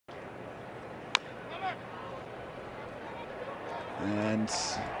And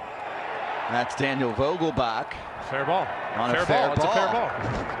that's Daniel Vogelbach. Fair ball. On a fair ball. It's a fair ball.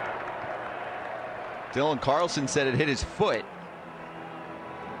 Dylan Carson said it hit his foot.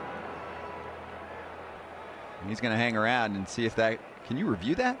 He's going to hang around and see if that... Can you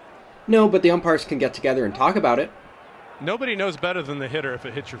review that? No, but the umpires can get together and talk about it. Nobody knows better than the hitter if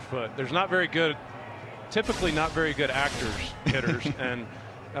it hits your foot. There's not very good, typically not very good hitters, and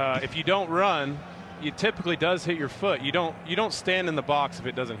if you don't run, it typically does hit your foot. You don't stand in the box if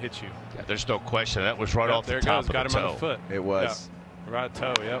it doesn't hit you. Yeah, there's no question. That was right off the top of the toe. Got him on the foot. It was. Yeah. Right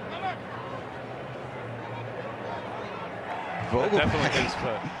toe, yep. Vogelbach. Definitely his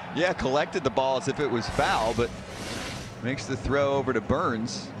foot. Yeah, collected the ball as if it was foul, but makes the throw over to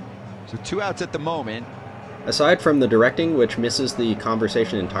Burns. So 2 outs at the moment. Aside from the directing, which misses the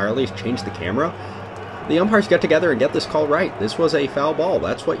conversation entirely, change the camera, the umpires get together and get this call right. This was a foul ball.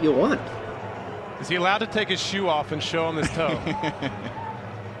 That's what you want. Is he allowed to take his shoe off and show him his toe?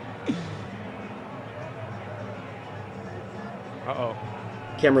 Uh-oh.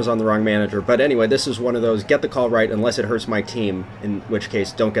 Camera's on the wrong manager. But anyway, this is one of those get the call right unless it hurts my team, in which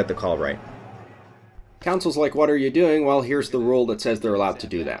case don't get the call right. Counsell's like, what are you doing? Well, here's the rule that says they're allowed to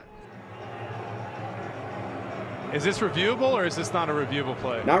do that. Is this reviewable or is this not a reviewable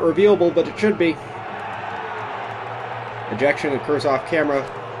play? Not reviewable, but it should be. Ejection occurs off camera.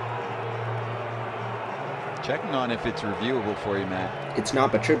 Checking on if it's reviewable for you, Matt. It's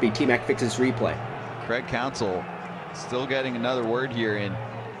not, but should be. T-Mac fixes replay. Craig Counsell still getting another word here in.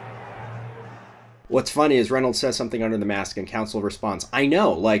 What's funny is Reynolds says something under the mask and Counsell responds, I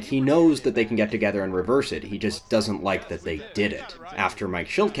know, like he knows that they can get together and reverse it. He just doesn't like that they did it after Mike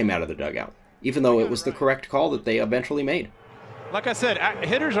Schilt came out of the dugout, even though it was the correct call that they eventually made. Like I said,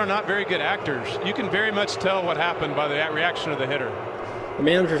 hitters are not very good actors. You can very much tell what happened by the reaction of the hitter. The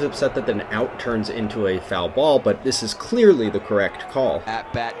manager's upset that an out turns into a foul ball, but this is clearly the correct call.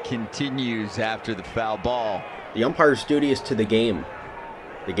 At-bat continues after the foul ball. The umpire's duty is to the game.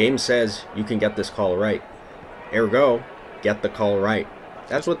 The game says you can get this call right. Ergo, get the call right.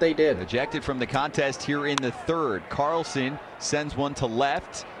 That's what they did. Ejected from the contest here in the third. Carlson sends one to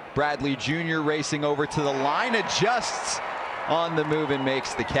left. Bradley Jr. racing over to the line, adjusts on the move and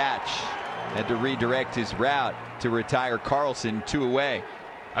makes the catch. Had to redirect his route to retire Carlson 2 away.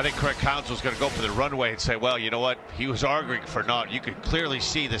 I think Craig Counsell's going to go for the runway and say, well, you know what? He was arguing for not. You could clearly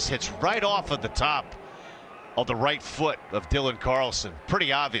see this hits right off of the top of the right foot of Dylan Carson.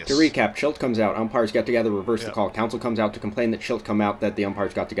 Pretty obvious. To recap, Schilt comes out, umpires get together, reverse the call. Counsell comes out to complain that Schilt come out, that the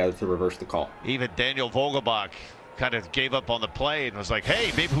umpires got together to reverse the call. Even Daniel Vogelbach kind of gave up on the play and was like,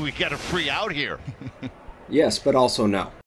 hey, maybe we got a free out here. Yes, but also no.